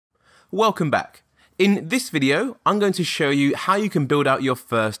Welcome back. In this video, I'm going to show you how you can build out your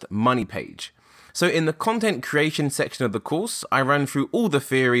first money page. So in the content creation section of the course, I ran through all the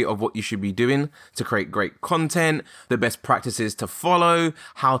theory of what you should be doing to create great content, the best practices to follow,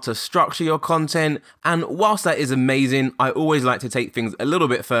 how to structure your content, and whilst that is amazing, I always like to take things a little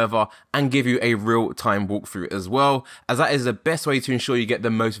bit further and give you a real-time walkthrough as well, as that is the best way to ensure you get the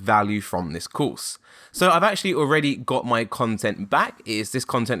most value from this course. So I've actually already got my content back. It's this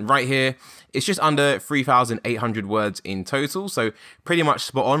content right here. It's just under 3,800 words in total, so pretty much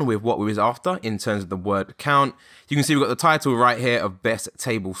spot on with what we was after in terms of the word count. You can see we've got the title right here of Best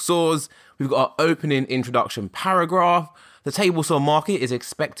Table Saws. We've got our opening introduction paragraph. The table saw market is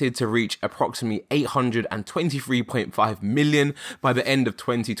expected to reach approximately 823.5 million by the end of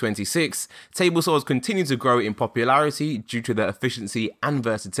 2026. Table saws continue to grow in popularity due to their efficiency and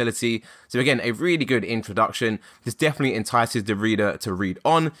versatility. So again, a really good introduction. This definitely entices the reader to read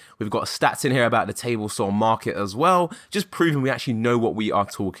on. We've got stats in here about the table saw market as well, just proving we actually know what we are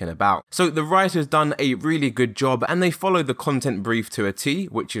talking about. So the writer's done a really good job and they followed the content brief to a T,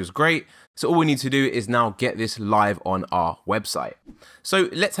 which is great. So all we need to do is now get this live on our website. So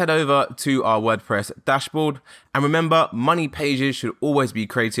let's head over to our WordPress dashboard. And remember, money pages should always be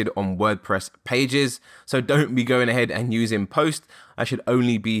created on WordPress pages. So don't be going ahead and using post. That should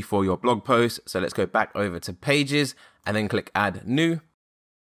only be for your blog post. So let's go back over to pages and then click add new.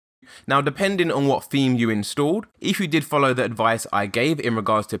 Now, depending on what theme you installed, if you did follow the advice I gave in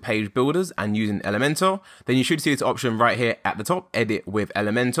regards to page builders and using Elementor, then you should see this option right here at the top, edit with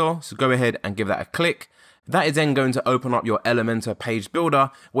Elementor. So go ahead and give that a click. That is then going to open up your Elementor page builder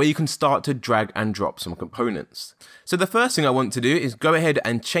where you can start to drag and drop some components. So the first thing I want to do is go ahead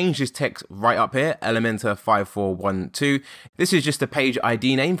and change this text right up here, Elementor 5412. This is just the page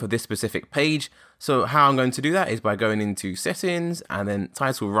ID name for this specific page. So how I'm going to do that is by going into settings and then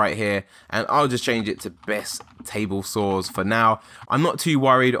title right here, and I'll just change it to Best Table Saws for now. I'm not too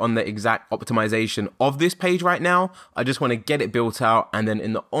worried on the exact optimization of this page right now. I just want to get it built out, and then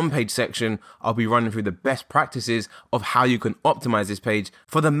in the on-page section, I'll be running through the best practices of how you can optimize this page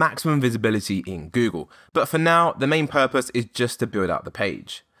for the maximum visibility in Google. But for now, the main purpose is just to build out the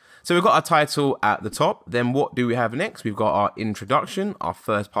page. So we've got our title at the top. Then what do we have next? We've got our introduction, our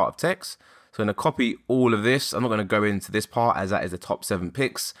first part of text. So I'm going to copy all of this. I'm not going to go into this part as that is the top 7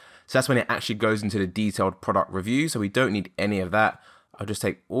 picks. So that's when it actually goes into the detailed product review. So we don't need any of that. I'll just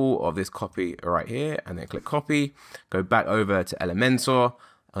take all of this copy right here and then click copy. Go back over to Elementor.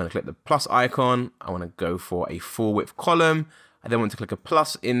 I'm going to click the plus icon. I want to go for a full width column. I then want to click a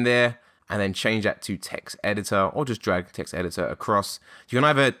plus in there and then change that to text editor, or just drag text editor across. You can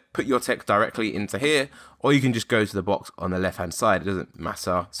either put your text directly into here, or you can just go to the box on the left hand side. It doesn't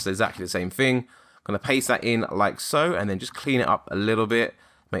matter, it's exactly the same thing. I'm gonna paste that in like so, and then just clean it up a little bit,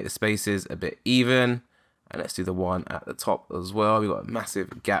 make the spaces a bit even. And let's do the one at the top as well. We've got a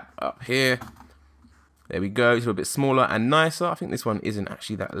massive gap up here. There we go, it's a little bit smaller and nicer. I think this one isn't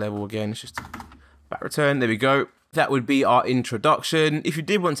actually that level again, it's just back return, there we go. That would be our introduction. If you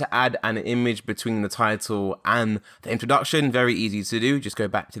did want to add an image between the title and the introduction, very easy to do. Just go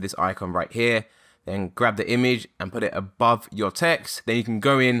back to this icon right here, then grab the image and put it above your text. Then you can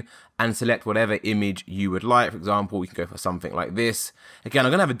go in and select whatever image you would like. For example, we can go for something like this. Again,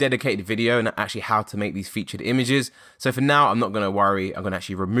 I'm gonna have a dedicated video on actually how to make these featured images. So for now, I'm not gonna worry, I'm gonna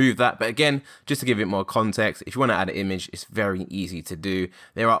actually remove that. But again, just to give it more context, if you wanna add an image, it's very easy to do.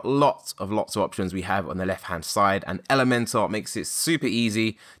 There are lots of options we have on the left-hand side, and Elementor makes it super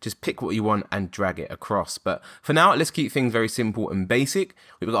easy. Just pick what you want and drag it across. But for now, let's keep things very simple and basic.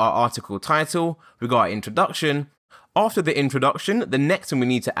 We've got our article title, we've got our introduction. After the introduction, the next thing we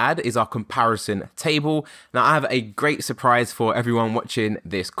need to add is our comparison table. Now, I have a great surprise for everyone watching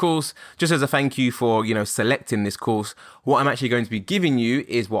this course. Just as a thank you for, selecting this course, what I'm actually going to be giving you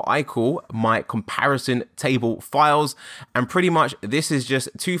is what I call my comparison table files. And pretty much this is just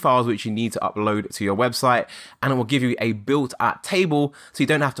 2 files which you need to upload to your website, and it will give you a built-out table so you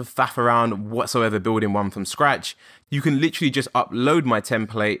don't have to faff around whatsoever building one from scratch. You can literally just upload my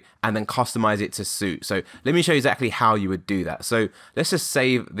template and then customize it to suit. So let me show you exactly how you would do that. So let's just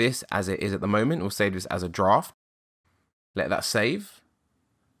save this as it is at the moment. We'll save this as a draft. Let that save.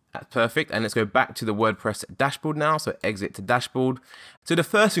 That's perfect. And let's go back to the WordPress dashboard now. So exit to dashboard. So the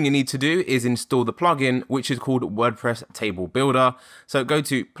first thing you need to do is install the plugin, which is called WordPress Table Builder. So go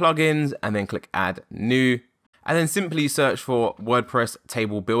to plugins and then click add new. And then simply search for WordPress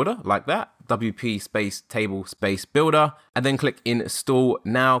Table Builder like that, WP space table space builder, and then click install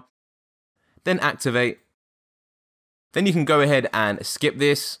now, then activate. Then you can go ahead and skip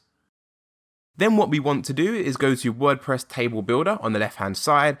this. Then what we want to do is go to WordPress table builder on the left hand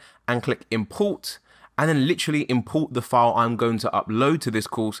side and click import, and then literally import the file I'm going to upload to this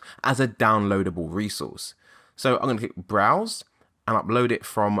course as a downloadable resource. So I'm going to click browse and upload it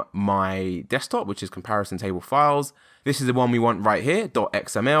from my desktop, which is comparison table files. This is the one we want right here,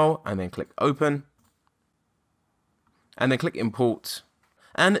 .xml, and then click open, and then click import.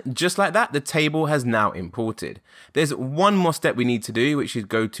 And just like that, the table has now imported. There's one more step we need to do, which is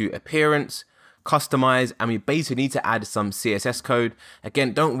go to appearance, customize, and we basically need to add some CSS code.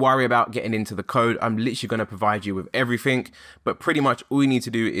 Again, don't worry about getting into the code. I'm literally going to provide you with everything, but pretty much all you need to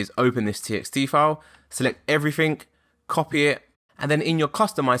do is open this TXT file, select everything, copy it, and then in your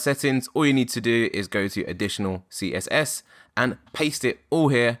customize settings, all you need to do is go to additional CSS and paste it all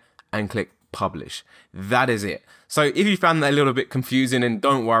here and click publish. That is it. So if you found that a little bit confusing, then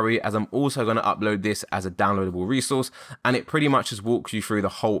don't worry, as I'm also going to upload this as a downloadable resource, and it pretty much just walks you through the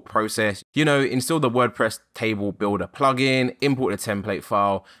whole process. You know, install the WordPress table builder plugin, import the template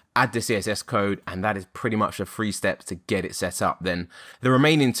file, add the CSS code, and that is pretty much the 3 steps to get it set up. Then the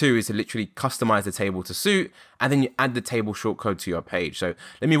remaining 2 is to literally customize the table to suit, and then you add the table shortcode to your page. So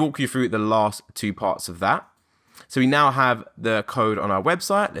let me walk you through the last 2 parts of that. So we now have the code on our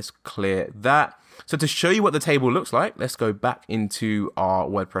website. Let's clear that. So to show you what the table looks like, let's go back into our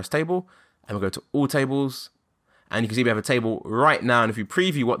WordPress table and we'll go to all tables. And you can see we have a table right now. And if you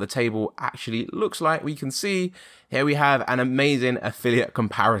preview what the table actually looks like, we can see here we have an amazing affiliate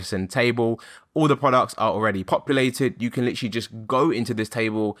comparison table. All the products are already populated. You can literally just go into this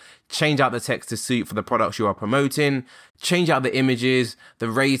table, change out the text to suit for the products you are promoting, change out the images, the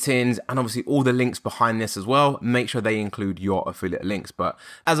ratings, and obviously all the links behind this as well. Make sure they include your affiliate links. But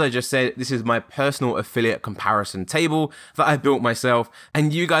as I just said, this is my personal affiliate comparison table that I built myself,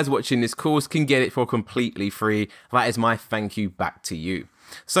 and you guys watching this course can get it for completely free. That is my thank you back to you.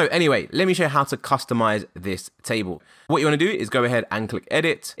 So anyway, let me show you how to customize this table. What you want to do is go ahead and click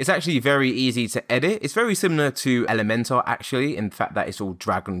edit. It's actually very easy to edit. It's very similar to Elementor actually, in fact that it's all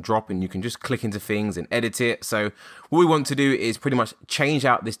drag and drop and you can just click into things and edit it. So what we want to do is pretty much change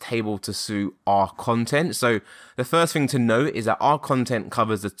out this table to suit our content. So the first thing to note is that our content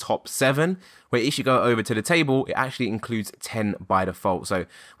covers the top 7, where if you go over to the table, it actually includes 10 by default. So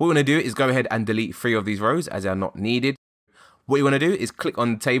what we're going to do is go ahead and delete 3 of these rows as they are not needed. What you want to do is click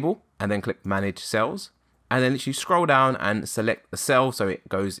on the table and then click manage cells, and then literally scroll down and select the cell so it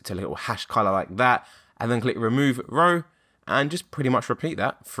goes to a little hash color like that, and then click remove row and just pretty much repeat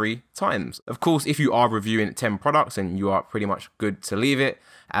that 3 times. Of course, if you are reviewing 10 products and you are pretty much good to leave it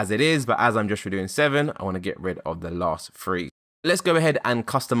as it is, but as I'm just reviewing 7, I want to get rid of the last 3. Let's go ahead and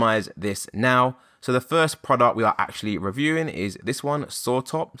customize this now. So the first product we are actually reviewing is this one, Saw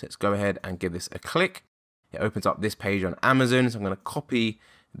Top. Let's go ahead and give this a click. It opens up this page on Amazon. So I'm going to copy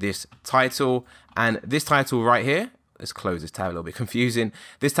this title, and this title right here, let's close this tab, a little bit confusing.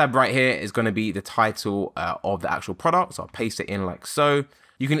 This tab right here is going to be the title of the actual product. So I'll paste it in like so.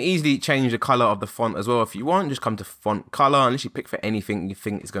 You can easily change the color of the font as well if you want. Just come to font color and literally pick for anything you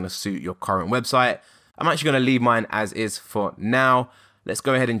think is going to suit your current website. I'm actually going to leave mine as is for now. Let's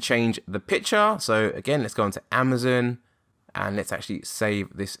go ahead and change the picture. So again, let's go into Amazon. And let's actually save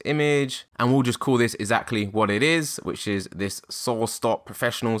this image, and we'll just call this exactly what it is, which is this Saw Stop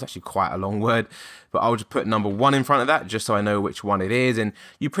Professional. It's actually quite a long word, but I'll just put number 1 in front of that just so I know which one it is. And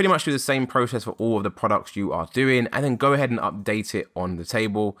you pretty much do the same process for all of the products you are doing, and then go ahead and update it on the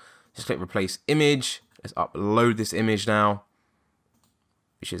table. Just click replace image. Let's upload this image now,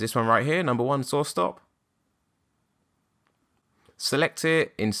 which is this one right here, number 1 Saw Stop. Select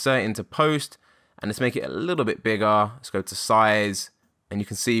it, insert into post, and let's make it a little bit bigger. Let's go to size, and you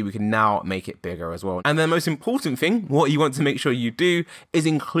can see we can now make it bigger as well. And the most important thing, what you want to make sure you do is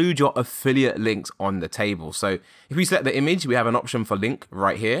include your affiliate links on the table. So if we select the image, we have an option for link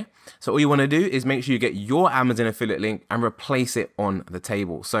right here. So all you want to do is make sure you get your Amazon affiliate link and replace it on the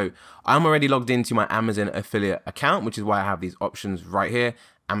table. So I'm already logged into my Amazon affiliate account, which is why I have these options right here,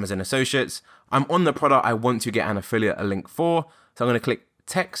 Amazon Associates. I'm on the product I want to get an affiliate link for. So I'm going to click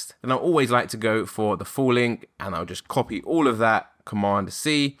text, and I always like to go for the full link, and I'll just copy all of that, Command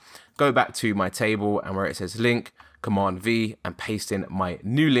C, go back to my table, and where it says link, Command V, and paste in my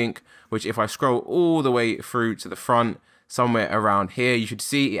new link, which if I scroll all the way through to the front, somewhere around here, you should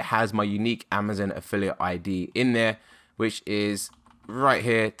see it has my unique Amazon affiliate ID in there, which is right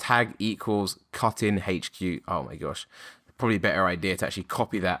here, tag equals cut-in HQ. Oh my gosh. Probably a better idea to actually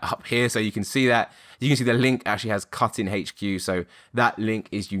copy that up here so you can see that. You can see the link actually has cut-in HQ, so that link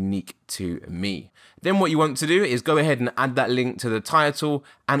is unique to me. Then what you want to do is go ahead and add that link to the title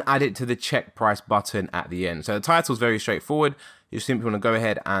and add it to the check price button at the end. So the title is very straightforward. you simply want to go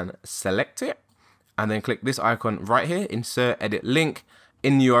ahead and select it and then click this icon right here, insert edit link.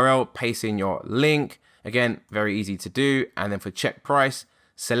 In the URL, paste in your link. Again, very easy to do. And then for check price,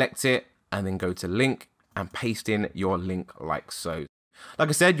 select it and then go to link and paste in your link like so. Like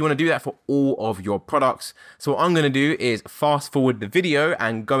I said, you want to do that for all of your products. So what I'm going to do is fast forward the video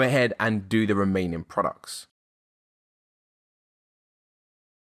and go ahead and do the remaining products.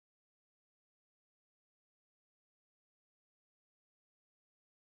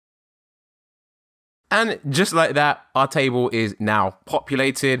 And just like that, our table is now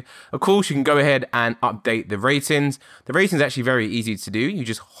populated. Of course, you can go ahead and update the ratings. The rating is actually very easy to do. You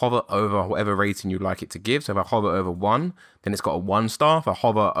just hover over whatever rating you'd like it to give. So if I hover over 1, then it's got a 1 star. If I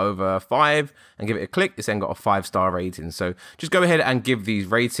hover over 5 and give it a click, it's then got a 5-star rating. So just go ahead and give these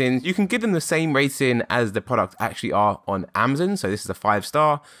ratings. You can give them the same rating as the products actually are on Amazon. So this is a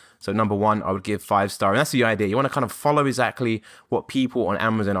 5-star. So number 1, I would give 5-star. And that's the idea. You want to kind of follow exactly what people on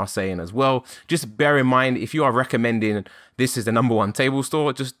Amazon are saying as well. Just bear in mind, if you are recommending this is the number 1 table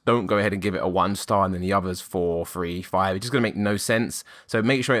store, just don't go ahead and give it a 1-star and then the others 4, 3, 5. It's just going to make no sense. So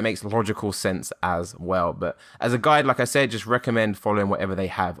make sure it makes logical sense as well. But as a guide, like I said, just recommend following whatever they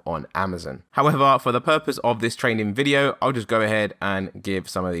have on Amazon. However, for the purpose of this training video, I'll just go ahead and give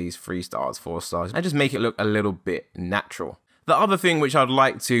some of these 3 stars, 4 stars, and just make it look a little bit natural. The other thing which I'd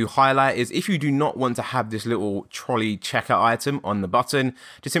like to highlight is if you do not want to have this little trolley checkout item on the button,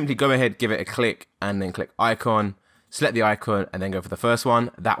 just simply go ahead, give it a click and then click icon, select the icon and then go for the first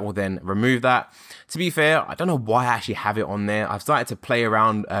one. That will then remove that. To be fair, I don't know why I actually have it on there. I've started to play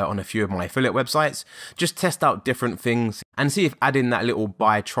around on a few of my affiliate websites, just test out different things and see if adding that little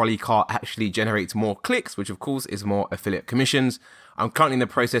buy trolley cart actually generates more clicks, which of course is more affiliate commissions. I'm currently in the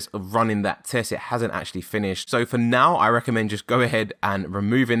process of running that test. It hasn't actually finished. So for now, I recommend just go ahead and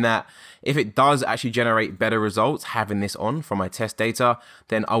removing that. If it does actually generate better results having this on from my test data,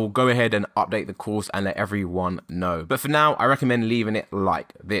 then I will go ahead and update the course and let everyone know. But for now, I recommend leaving it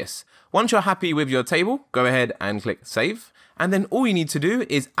like this. Once you're happy with your table, go ahead and click save. And then all you need to do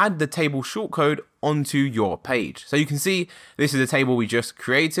is add the table shortcode onto your page. So you can see this is a table we just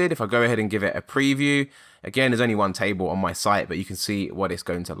created. If I go ahead and give it a preview, again, there's only 1 table on my site, but you can see what it's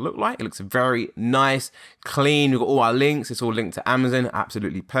going to look like. It looks very nice, clean. We've got all our links. It's all linked to Amazon.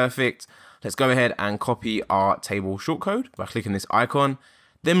 Absolutely perfect. Let's go ahead and copy our table shortcode by clicking this icon.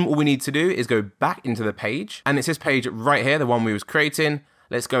 Then all we need to do is go back into the page. And it's this page right here, the one we was creating.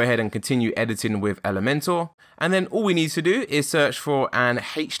 Let's go ahead and continue editing with Elementor. And then all we need to do is search for an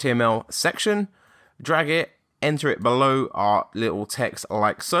HTML section, drag it, enter it below our little text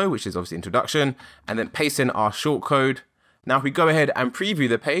like so, which is obviously introduction, and then paste in our shortcode. Now if we go ahead and preview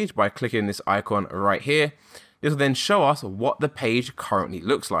the page by clicking this icon right here, this will then show us what the page currently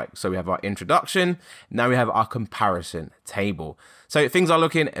looks like. So we have our introduction, now we have our comparison table. So things are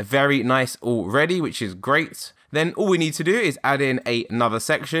looking very nice already, which is great. Then all we need to do is add in another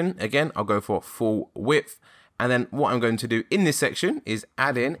section. Again, I'll go for full width. And then what I'm going to do in this section is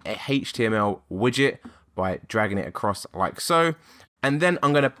add in a HTML widget by dragging it across like so. And then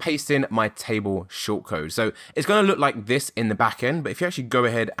I'm going to paste in my table shortcode. So it's going to look like this in the back end, but if you actually go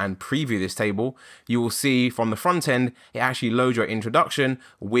ahead and preview this table, you will see from the front end, it actually loads your introduction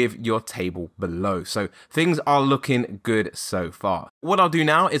with your table below. So things are looking good so far. What I'll do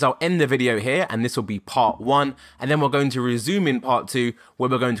now is I'll end the video here, and this will be part 1. And then we're going to resume in part 2, where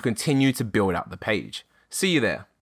we're going to continue to build out the page. See you there.